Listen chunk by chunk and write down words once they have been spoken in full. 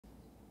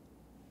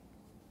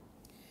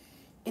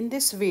In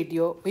this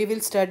video, we will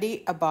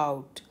study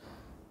about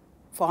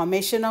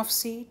formation of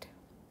seed,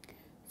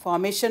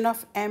 formation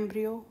of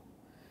embryo,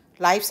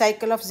 life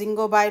cycle of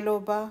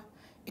Zingobiloba,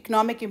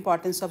 economic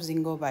importance of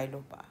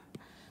Zingobiloba.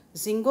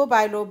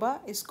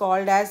 Zingobiloba is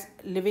called as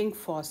living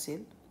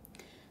fossil.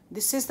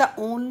 This is the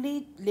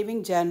only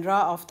living genera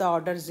of the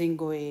order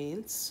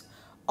Zingoales.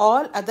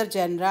 All other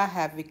genera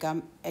have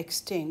become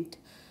extinct.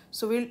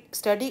 So we'll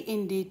study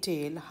in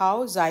detail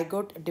how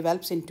zygote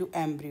develops into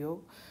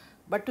embryo.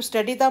 But to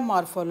study the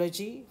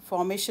morphology,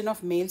 formation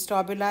of male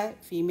stabili,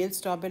 female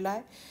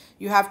stabili,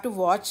 you have to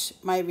watch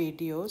my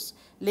videos.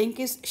 Link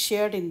is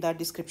shared in the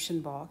description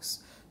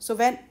box. So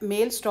when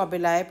male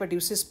stabili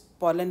produces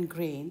pollen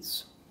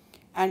grains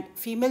and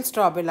female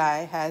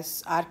stabili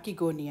has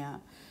archegonia,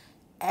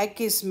 egg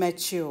is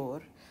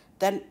mature,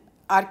 then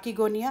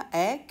archegonia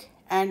egg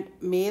and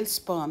male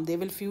sperm, they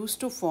will fuse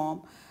to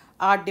form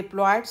a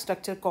diploid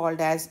structure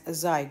called as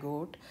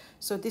zygote.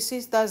 So this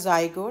is the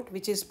zygote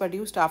which is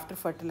produced after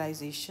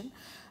fertilization.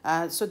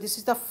 So this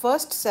is the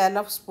first cell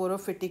of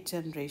sporophytic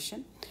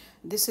generation.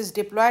 This is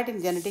diploid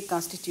in genetic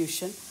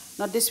constitution.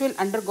 Now this will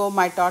undergo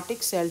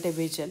mitotic cell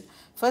division.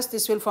 First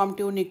this will form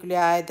 2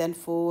 nuclei, then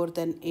 4,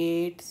 then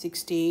 8,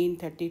 16,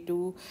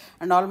 32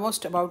 and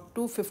almost about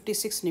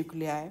 256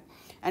 nuclei.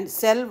 And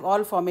cell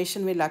wall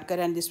formation will occur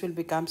and this will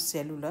become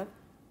cellular.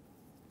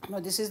 Now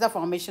this is the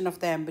formation of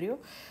the embryo.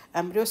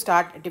 Embryo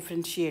start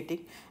differentiating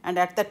and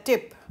at the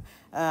tip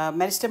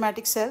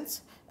meristematic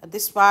cells,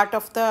 this part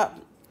of the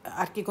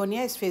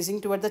archegonia is facing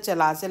toward the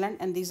chalazal end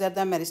and these are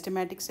the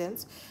meristematic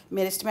cells.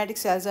 Meristematic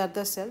cells are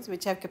the cells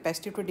which have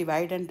capacity to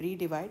divide and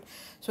redivide.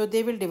 So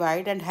they will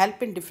divide and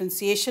help in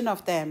differentiation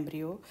of the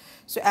embryo.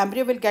 So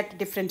embryo will get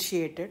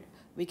differentiated.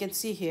 We can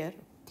see here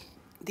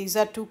these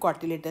are two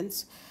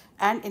cotyledons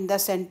and in the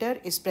center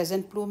is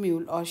present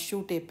plumule or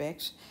shoot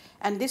apex.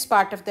 And this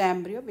part of the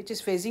embryo which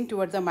is facing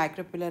toward the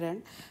micropillar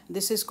end,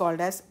 this is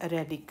called as a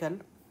radicle.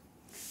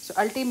 So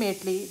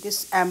ultimately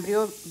this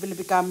embryo will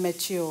become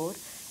mature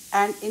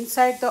and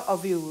inside the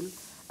ovule,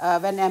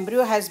 when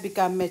embryo has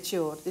become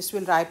mature, this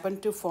will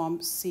ripen to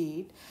form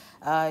seed.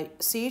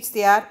 Seeds,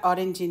 they are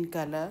orange in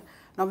color.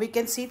 Now we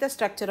can see the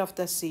structure of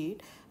the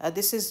seed.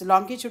 This is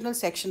longitudinal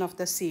section of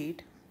the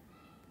seed.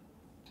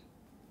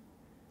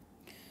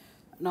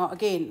 Now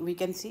again we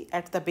can see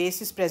at the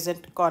base is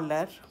present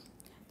collar.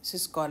 This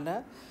is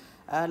collar.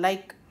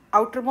 Like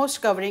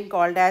outermost covering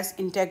called as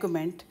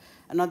integument.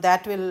 Now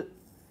that will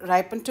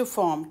ripen to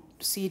form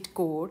seed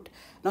coat.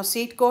 Now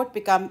seed coat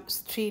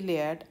becomes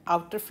 3-layered,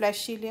 outer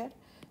fleshy layer,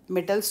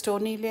 middle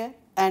stony layer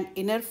and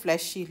inner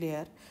fleshy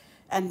layer.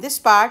 And this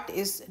part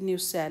is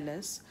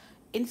nucellus.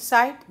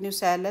 Inside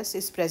nucellus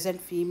is present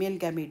female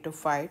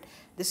gametophyte.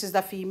 This is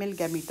the female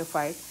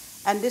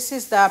gametophyte. And this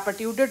is the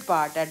protruded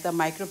part at the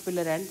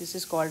micropillar end. This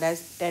is called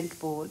as tent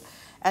pole.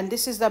 And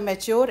this is the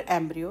mature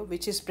embryo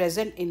which is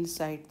present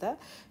inside the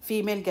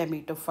female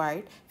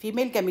gametophyte.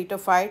 Female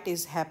gametophyte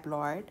is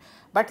haploid.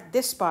 But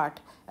this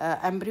part,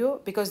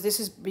 embryo, because this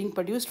is being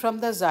produced from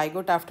the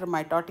zygote after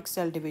mitotic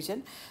cell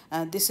division,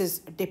 this is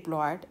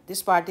diploid.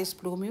 This part is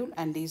plumule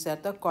and these are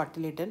the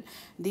cotyledon.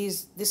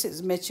 This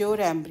is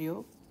mature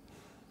embryo.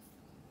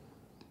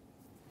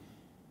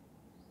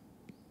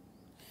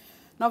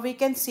 Now we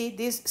can see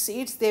these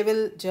seeds, they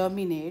will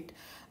germinate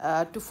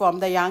to form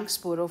the young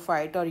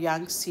sporophyte or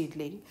young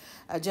seedling.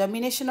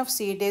 Germination of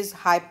seed is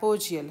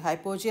hypogeal.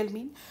 Hypogeal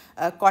means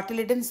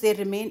cotyledons, they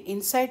remain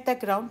inside the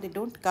ground. They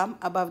don't come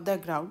above the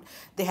ground.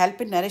 They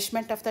help in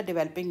nourishment of the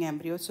developing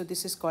embryo. So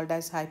this is called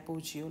as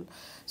hypogeal.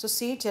 So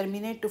seed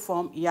germinate to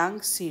form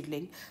young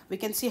seedling. We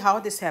can see how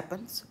this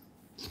happens.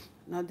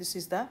 Now this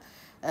is the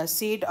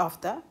seed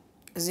of the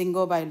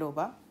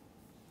Zingobiloba.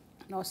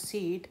 Now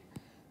seed,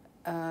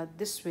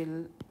 this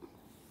will,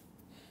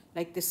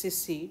 like this is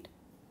seed.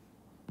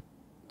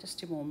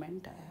 Just a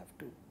moment, I have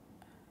to.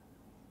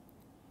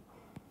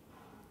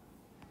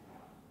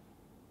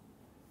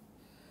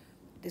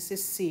 This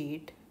is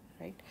seed,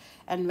 right?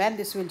 And when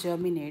this will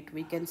germinate,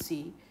 we can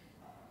see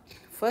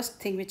first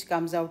thing which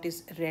comes out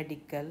is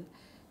radicle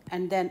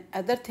and then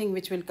other thing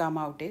which will come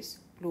out is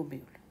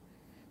plumule.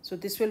 So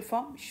this will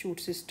form shoot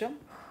system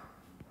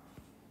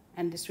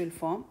and this will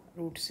form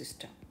root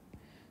system.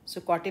 So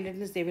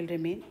cotyledons, they will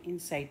remain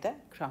inside the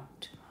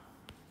ground.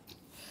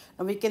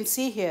 Now we can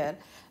see here,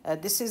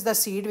 this is the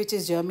seed which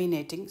is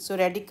germinating. So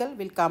radicle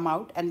will come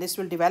out and this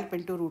will develop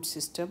into root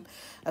system.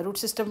 A root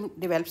system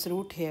develops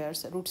root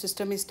hairs. Root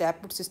system is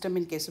taproot system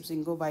in case of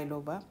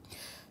Zingobiloba.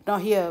 Now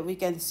here we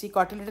can see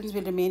cotyledons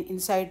will remain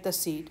inside the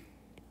seed.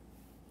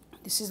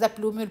 This is the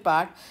plumule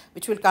part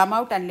which will come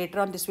out and later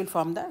on this will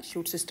form the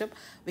shoot system.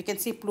 We can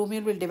see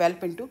plumule will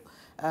develop into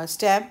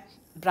stem,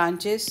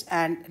 branches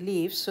and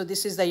leaves. So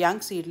this is the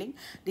young seedling.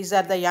 These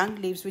are the young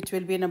leaves which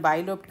will be in a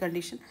bilobed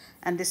condition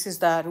and this is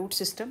the root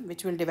system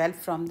which will develop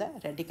from the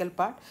radical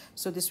part.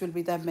 So this will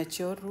be the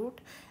mature root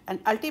and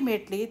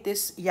ultimately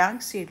this young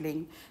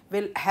seedling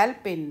will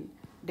help in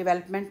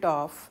development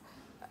of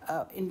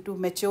into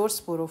mature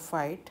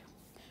sporophyte.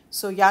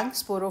 So young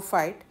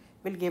sporophyte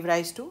will give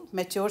rise to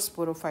mature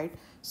sporophyte.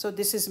 So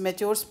this is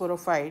mature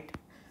sporophyte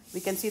we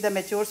can see the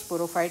mature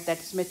sporophyte, that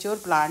is mature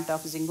plant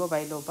of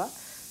Zingobiloba.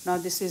 Now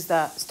this is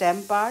the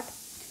stem part,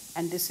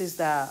 and this is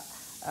the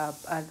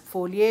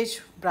foliage,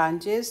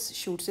 branches,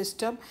 shoot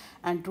system,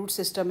 and root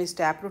system is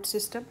taproot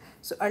system.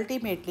 So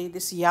ultimately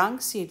this young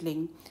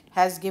seedling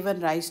has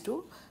given rise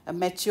to a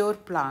mature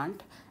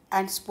plant,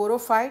 and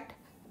sporophyte,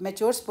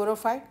 mature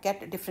sporophyte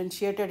get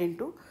differentiated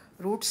into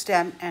root,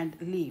 stem and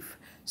leaf.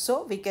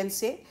 So we can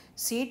say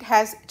seed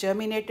has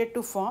germinated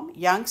to form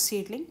young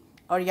seedling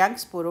or young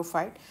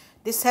sporophyte.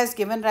 This has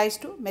given rise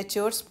to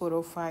mature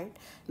sporophyte.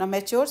 Now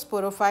mature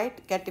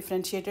sporophyte get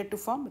differentiated to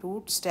form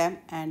root, stem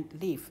and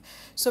leaf.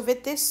 So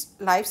with this,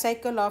 life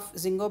cycle of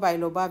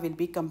Zingobiloba will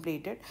be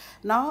completed.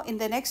 Now in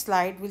the next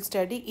slide we'll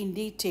study in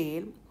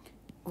detail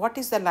what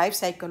is the life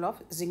cycle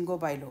of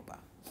Zingobiloba.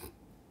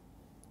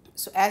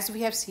 So as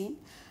we have seen,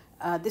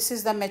 this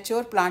is the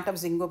mature plant of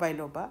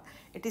Zingobiloba.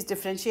 It is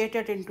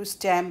differentiated into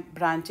stem,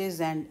 branches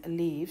and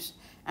leaves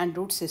and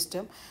root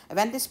system.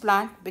 When this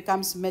plant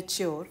becomes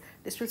mature,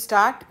 this will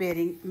start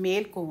bearing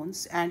male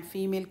cones and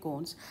female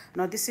cones.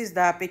 Now this is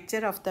the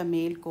picture of the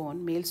male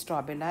cone, male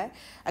strobili.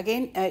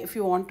 Again, if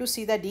you want to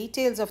see the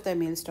details of the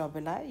male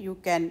strobili, you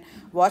can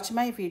watch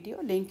my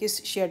video. Link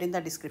is shared in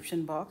the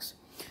description box.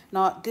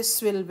 Now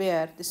this male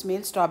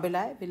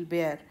strobili will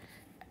bear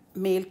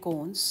male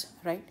cones,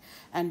 right?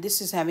 And this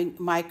is having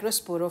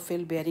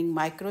microsporophyll bearing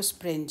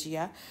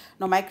microsporangia.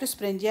 Now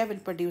microsporangia will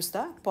produce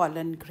the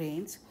pollen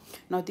grains.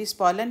 Now these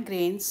pollen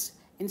grains,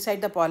 inside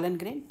the pollen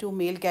grain, 2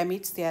 male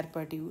gametes they are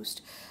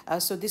produced.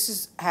 So this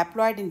is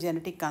haploid in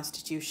genetic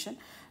constitution.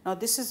 Now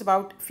this is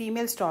about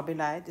female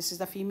strobili. This is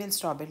the female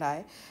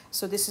strobili.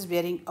 So this is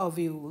bearing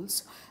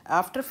ovules.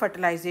 After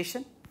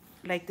fertilization,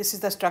 like this is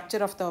the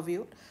structure of the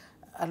ovule.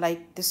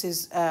 Like this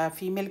is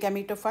female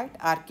gametophyte,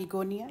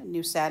 archegonia,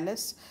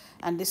 nucellus,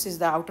 and this is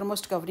the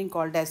outermost covering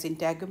called as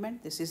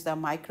integument. This is the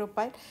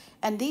micropyle,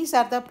 and these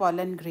are the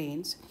pollen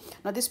grains.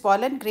 Now these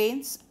pollen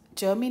grains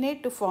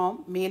germinate to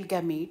form male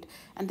gamete,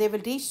 and they will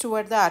reach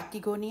toward the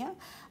archegonia,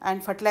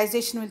 and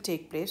fertilization will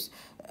take place.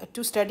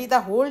 To study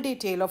the whole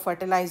detail of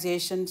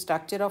fertilization,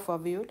 structure of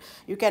ovule,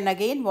 you can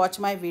again watch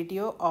my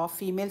video of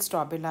female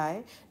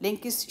strobili.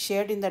 Link is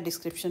shared in the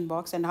description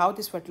box, and how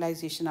this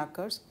fertilization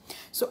occurs.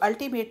 So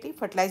ultimately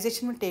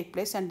fertilization will take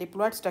place and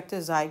diploid structure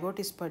zygote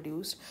is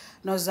produced.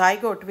 Now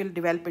zygote will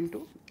develop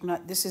into,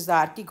 this is the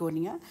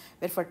archegonia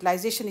where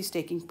fertilization is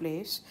taking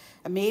place.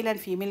 A male and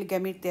female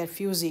gamete, they are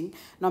fusing.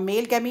 Now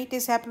male gamete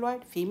is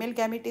haploid, female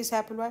gamete is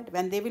haploid.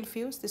 When they will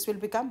fuse, this will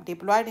become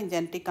diploid in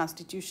genetic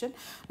constitution.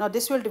 Now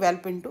this will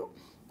develop into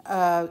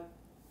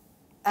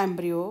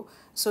embryo.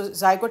 So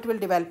zygote will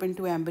develop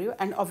into embryo,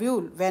 and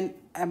ovule, when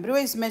embryo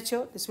is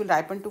mature, this will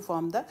ripen to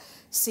form the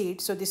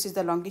seed. So this is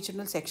the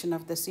longitudinal section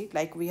of the seed,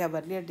 like we have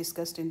earlier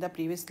discussed in the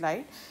previous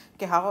slide,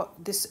 okay, how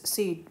this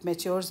seed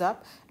matures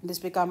up and this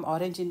become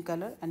orange in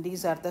color, and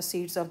these are the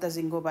seeds of the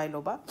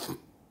Zingobiloba.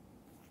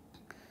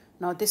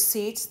 Now these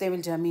seeds, they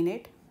will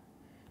germinate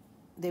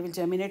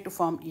to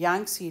form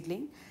young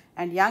seedling,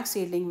 and young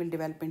seedling will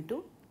develop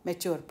into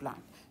mature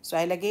plant. So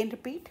I'll again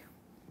repeat.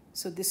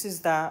 So this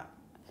is the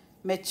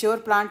mature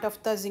plant of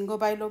the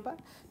Zingobiloba.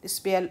 This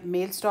bear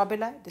male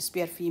strobili, this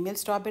bear female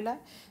strobili.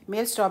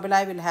 Male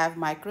strobili will have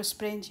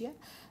microsporangia.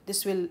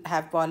 This will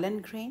have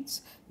pollen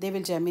grains. They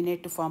will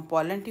germinate to form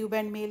pollen tube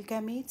and male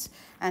gametes.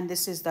 And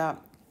this is the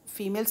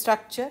female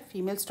structure,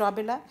 female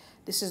strobili.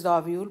 This is the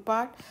ovule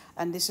part,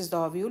 and this is the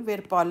ovule where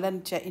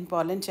in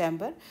pollen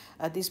chamber,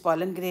 this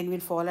pollen grain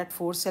will fall at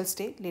 4-cell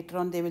state. Later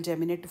on, they will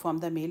germinate to form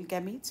the male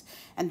gametes,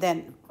 and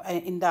then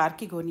in the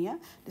archegonia,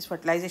 this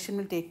fertilization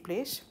will take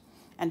place,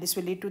 and this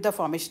will lead to the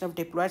formation of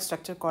diploid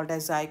structure called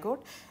as zygote,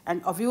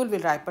 and ovule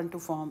will ripen to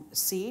form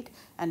seed,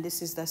 and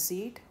this is the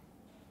seed.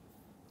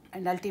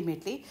 And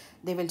ultimately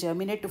they will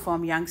germinate to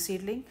form young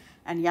seedling,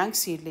 and young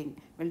seedling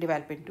will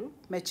develop into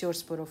mature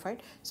sporophyte.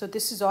 So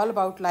this is all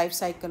about life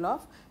cycle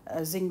of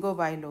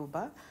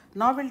Zingobiloba.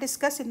 Now we'll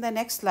discuss in the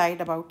next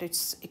slide about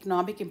its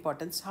economic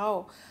importance,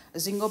 how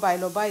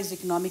Zingobiloba is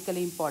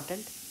economically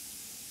important.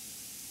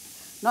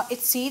 Now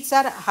its seeds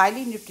are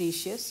highly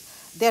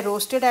nutritious. They are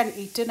roasted and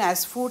eaten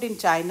as food in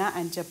China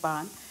and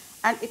Japan,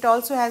 and it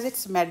also has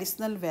its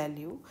medicinal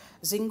value.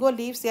 Zingo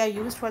leaves, they are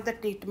used for the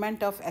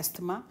treatment of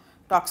asthma,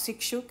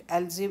 toxic shock,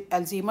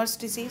 Alzheimer's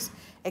disease,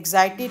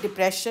 anxiety,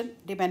 depression,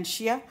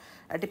 dementia.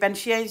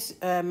 Dementia is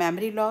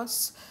memory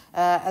loss.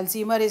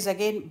 Alzheimer is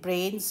again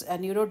brain's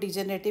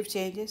neurodegenerative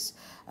changes.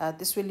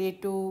 This will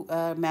lead to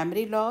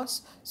memory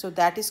loss. So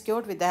that is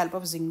cured with the help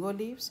of Zingo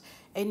leaves.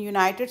 In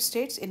United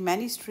States, in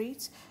many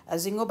streets,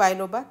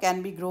 Zingobiloba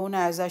can be grown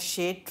as a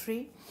shade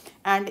tree.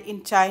 And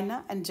in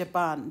China and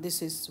Japan,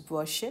 this is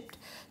worshipped.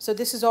 So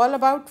this is all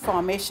about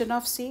formation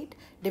of seed,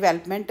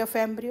 development of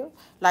embryo,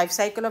 life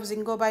cycle of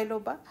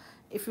Zingobiloba.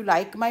 If you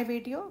like my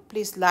video,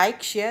 please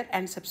like, share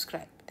and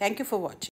subscribe. Thank you for watching.